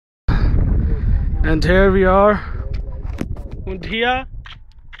And here we are. Und hier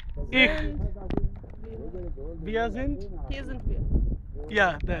ich. Wir sind? Hier sind wir.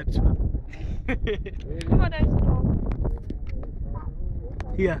 Yeah, that's one. Guck mal, da ist ein Dog.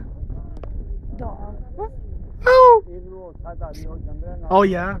 Here. Dog. Oh! Oh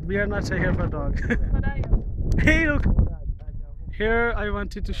yeah, we are not here for dog. Hey, look. Here I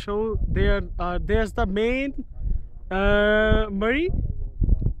wanted to show there's the main Murray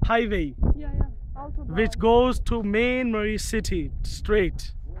highway Ja, ja. Autobahn. which goes to main Murray city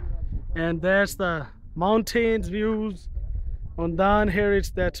straight, and there's the mountains views. And down here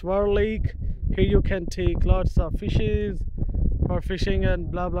it's that War Lake. Here you can take lots of fishes for fishing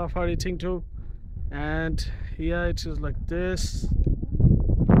and blah blah for eating too. And yeah, it is like this.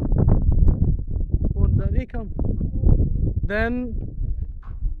 Und dann come. Then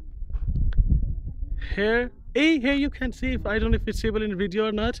here you can see, if I don't know if it's able in video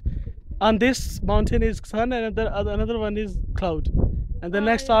or not, on this mountain is sun and another one is cloud, and the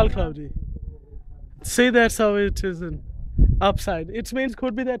next all cloudy. See, that's how it is in upside. It means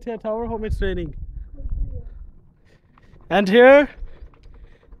could be that at our home it's raining. And here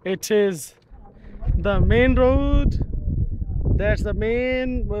it is the main road. That's the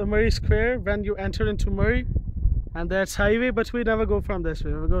main Murray Square when you enter into Murray, and that's highway, but we never go from this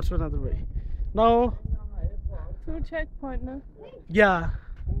way, we go to another way. Now, To checkpoint, ne? yeah,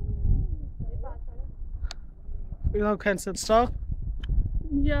 you now can stop.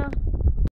 Ja.